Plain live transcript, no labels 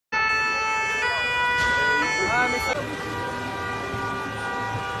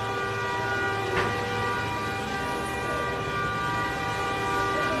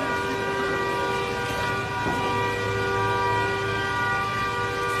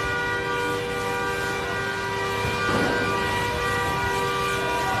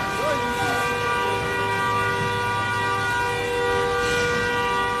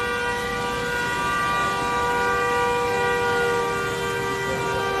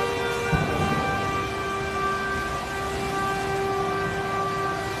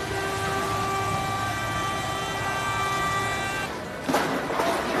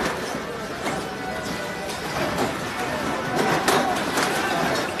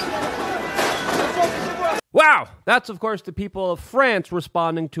Wow, that's of course the people of France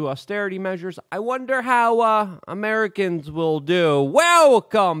responding to austerity measures. I wonder how Americans will do.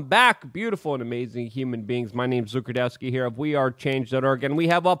 Welcome back, beautiful and amazing human beings. My name's Zukradowski here of WeAreChange.org, and we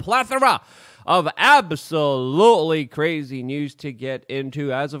have a plethora of absolutely crazy news to get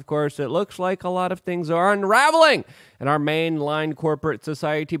into, as of course it looks like a lot of things are unraveling in our mainline corporate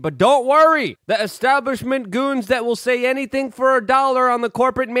society. But don't worry, the establishment goons that will say anything for a dollar on the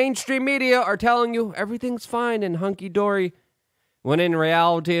corporate mainstream media are telling you everything's fine and hunky-dory, when in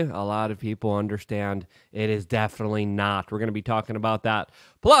reality, a lot of people understand it is definitely not. We're going to be talking about that,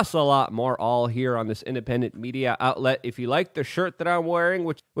 plus a lot more, all here on this independent media outlet. If you like the shirt that I'm wearing,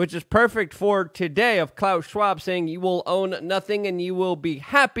 which is perfect for today, of Klaus Schwab saying you will own nothing and you will be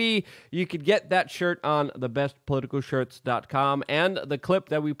happy, you could get that shirt on thebestpoliticalshirts.com. And the clip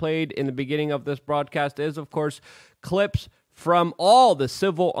that we played in the beginning of this broadcast is, of course, clips from all the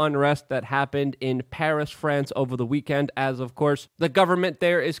civil unrest that happened in Paris, France over the weekend, as of course the government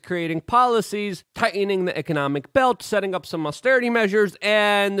there is creating policies, tightening the economic belt, setting up some austerity measures,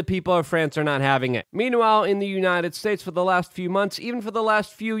 and the people of France are not having it. Meanwhile, in the United States, for the last few months, even for the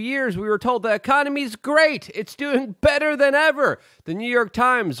last few years, we were told the economy's great. It's doing better than ever. The New York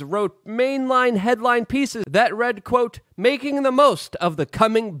Times wrote mainline headline pieces that read, quote, "Making the most of the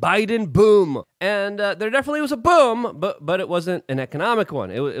coming Biden boom." And there definitely was a boom, but it wasn't an economic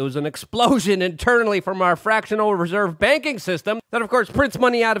one. It was an explosion internally from our fractional reserve banking system that, of course, prints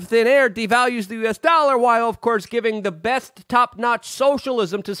money out of thin air, devalues the U.S. dollar, while, of course, giving the best top-notch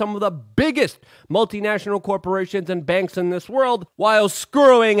socialism to some of the biggest multinational corporations and banks in this world, while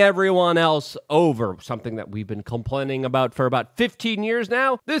screwing everyone else over, something that we've been complaining about for about 15 years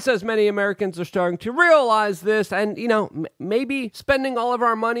now. This, as many Americans are starting to realize this, and, you know, maybe spending all of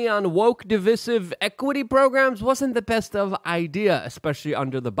our money on woke, divisive equity programs wasn't the best of idea, especially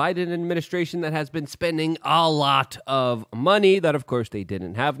under the Biden administration that has been spending a lot of money that, of course, they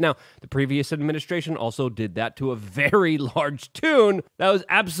didn't have. Now, the previous administration also did that to a very large tune that was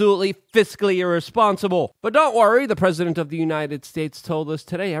absolutely fiscally irresponsible. But don't worry, the President of the United States told us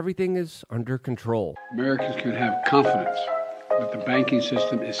today everything is under control. Americans can have confidence that the banking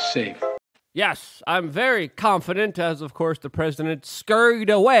system is safe. Yes, I'm very confident, as of course the president scurried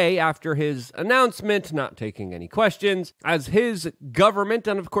away after his announcement, not taking any questions, as his government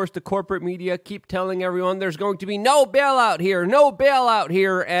and of course the corporate media keep telling everyone there's going to be no bailout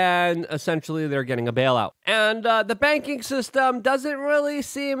here, and essentially they're getting a bailout. And the banking system doesn't really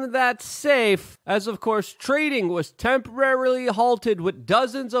seem that safe, as of course trading was temporarily halted with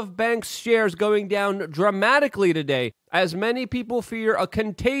dozens of banks' shares going down dramatically today, as many people fear a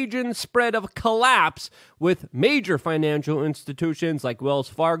contagion spread of collapse with major financial institutions like Wells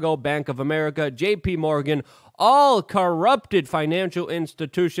Fargo, Bank of America, JP Morgan, all corrupted financial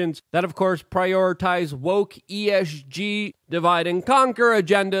institutions that, of course, prioritize woke ESG divide and conquer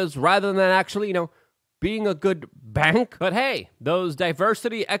agendas rather than actually, being a good bank. But hey, those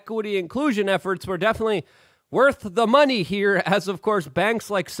diversity, equity, inclusion efforts were definitely worth the money here, as of course banks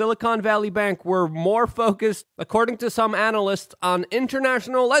like Silicon Valley Bank were more focused, according to some analysts, on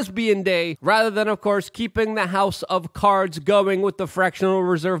International Lesbian Day rather than, of course, keeping the house of cards going with the fractional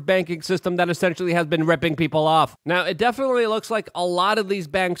reserve banking system that essentially has been ripping people off. Now, it definitely looks like a lot of these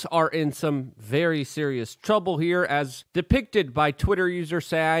banks are in some very serious trouble here, as depicted by Twitter user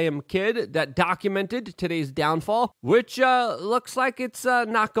SayIamKid that documented today's downfall, which looks like it's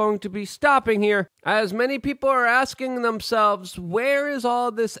not going to be stopping here, as many people are asking themselves, where is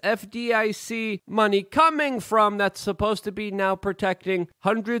all this FDIC money coming from that's supposed to be now protecting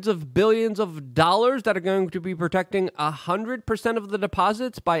hundreds of billions of dollars that are going to be protecting 100% of the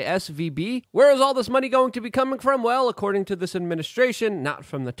deposits by SVB? Where is all this money going to be coming from? Well, according to this administration, not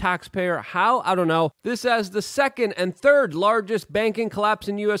from the taxpayer. How? I don't know. This, as the second and third largest banking collapse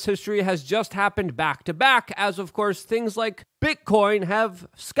in U.S. history, has just happened back to back, as of course things like Bitcoin have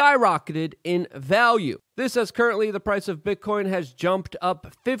skyrocketed in value. This says currently the price of Bitcoin has jumped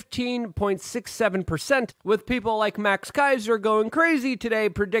up 15.67%, with people like Max Kaiser going crazy today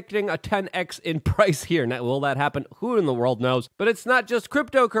predicting a 10x in price here. Now, will that happen? Who in the world knows? But it's not just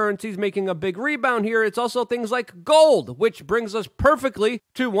cryptocurrencies making a big rebound here. It's also things like gold, which brings us perfectly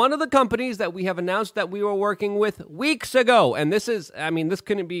to one of the companies that we have announced that we were working with weeks ago. And this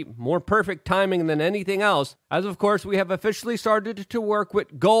couldn't be more perfect timing than anything else, as of course we have officially started to work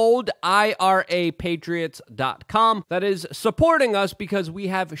with GoldIRAPatriots.com, that is supporting us because we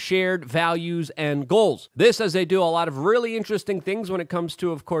have shared values and goals. This, as they do a lot of really interesting things when it comes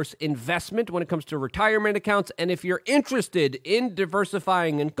to, of course, investment, when it comes to retirement accounts. And if you're interested in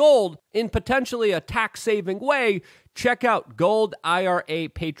diversifying in gold in potentially a tax-saving way, check out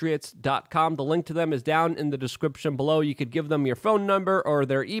GoldIRAPatriots.com. The link to them is down in the description below. You could give them your phone number or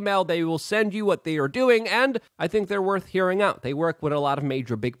their email. They will send you what they are doing, and I think they're worth hearing out. They work with a lot of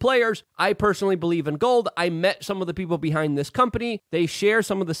major big players. I personally believe in gold. I met some of the people behind this company. They share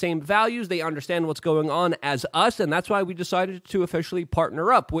some of the same values. They understand what's going on as us, and that's why we decided to officially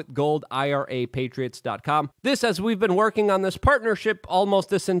partner up with GoldIRAPatriots.com. This, as we've been working on this partnership almost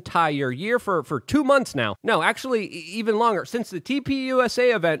this entire year for 2 months now. No, actually, even longer. Since the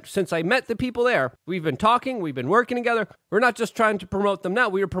TPUSA event, since I met the people there, we've been talking, we've been working together. We're not just trying to promote them now,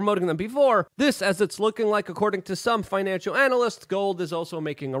 we were promoting them before. This, as it's looking like, according to some financial analysts, gold is also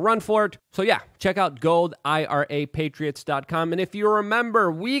making a run for it. So yeah, check out GoldIRAPatriots.com. And if you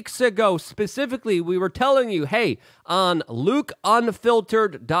remember, weeks ago specifically, we were telling you, hey, on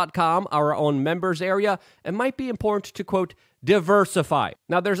LukeUnfiltered.com, our own members area, it might be important to, quote, diversify.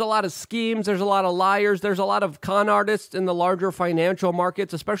 Now, there's a lot of schemes, there's a lot of liars, there's a lot of con artists in the larger financial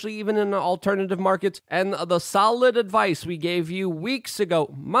markets, especially even in the alternative markets. And the solid advice we gave you weeks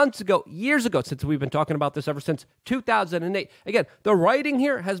ago, months ago, years ago, since we've been talking about this ever since 2008. Again, the writing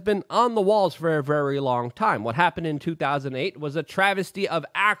here has been on the walls for a very long time. What happened in 2008 was a travesty of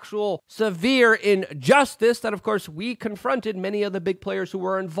actual severe injustice that, of course, we confronted many of the big players who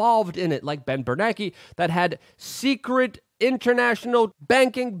were involved in it, like Ben Bernanke, that had secret international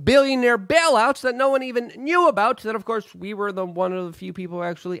banking billionaire bailouts that no one even knew about, that of course we were one of the few people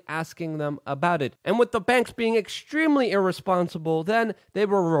actually asking them about it. And with the banks being extremely irresponsible, then they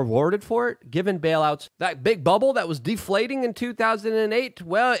were rewarded for it, given bailouts. That big bubble that was deflating in 2008,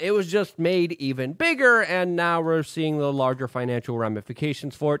 well, it was just made even bigger, and now we're seeing the larger financial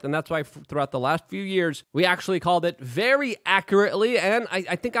ramifications for it. And that's why throughout the last few years, we actually called it very accurately, and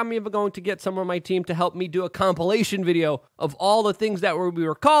I think I'm even going to get some of my team to help me do a compilation video of all the things that we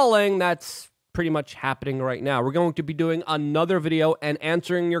were calling. That's pretty much happening right now. We're going to be doing another video and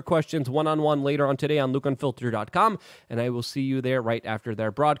answering your questions one-on-one later on today on LukeUnfiltered.com, and I will see you there right after their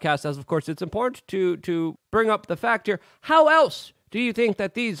broadcast, as of course it's important to bring up the fact here, how else do you think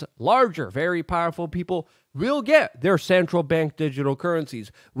that these larger, very powerful people will get their central bank digital currencies,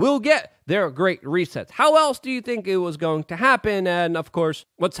 will get their great resets? How else do you think it was going to happen? And of course,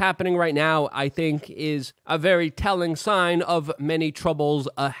 what's happening right now, I think, is a very telling sign of many troubles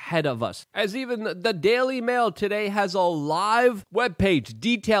ahead of us. As even the Daily Mail today has a live webpage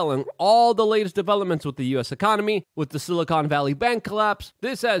detailing all the latest developments with the U.S. economy, with the Silicon Valley Bank collapse.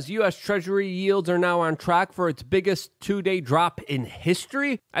 This says U.S. Treasury yields are now on track for its biggest two-day drop in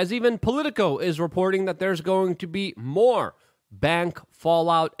history, as even Politico is reporting that there's going to be more bank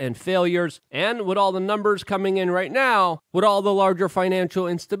fallout and failures. And with all the numbers coming in right now, with all the larger financial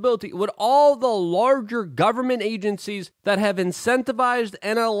instability, with all the larger government agencies that have incentivized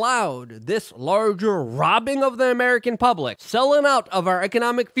and allowed this larger robbing of the American public, selling out of our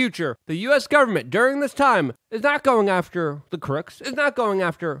economic future, the U.S. government during this time is not going after the crooks, is not going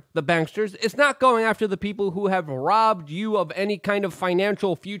after the banksters, it's not going after the people who have robbed you of any kind of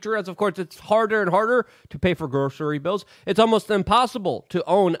financial future, as of course it's harder and harder to pay for grocery bills. It's almost impossible to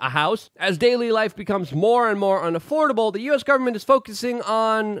own a house. As daily life becomes more and more unaffordable, the U.S. government is focusing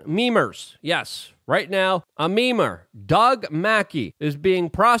on memers. Yes, right now, a memer, Doug Mackey, is being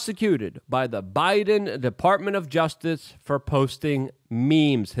prosecuted by the Biden Department of Justice for posting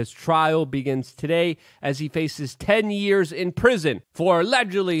memes. His trial begins today as he faces 10 years in prison for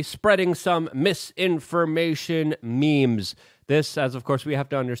allegedly spreading some misinformation memes. This, as of course we have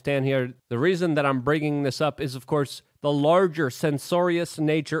to understand here, the reason that I'm bringing this up is, of course, the larger censorious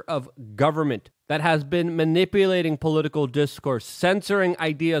nature of government that has been manipulating political discourse, censoring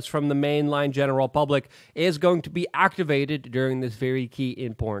ideas from the mainline general public, is going to be activated during this very key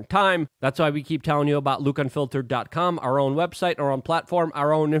important time. That's why we keep telling you about LukeUnfiltered.com, our own website, our own platform,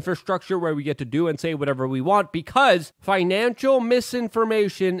 our own infrastructure where we get to do and say whatever we want, because financial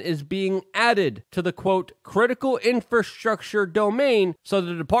misinformation is being added to the, quote, critical infrastructure domain, so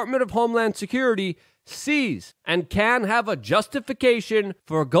the Department of Homeland Security sees and can have a justification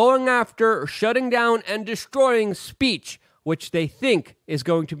for going after, shutting down, and destroying speech which they think is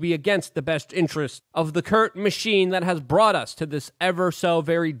going to be against the best interest of the current machine that has brought us to this ever so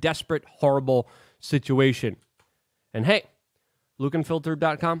very desperate, horrible situation. And hey,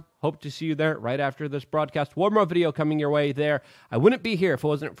 LukeUnfiltered.com. Hope to see you there right after this broadcast. One more video coming your way there. I wouldn't be here if it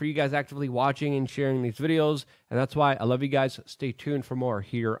wasn't for you guys actively watching and sharing these videos, and that's why I love you guys. Stay tuned for more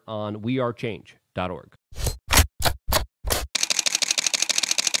here on wearechange.org.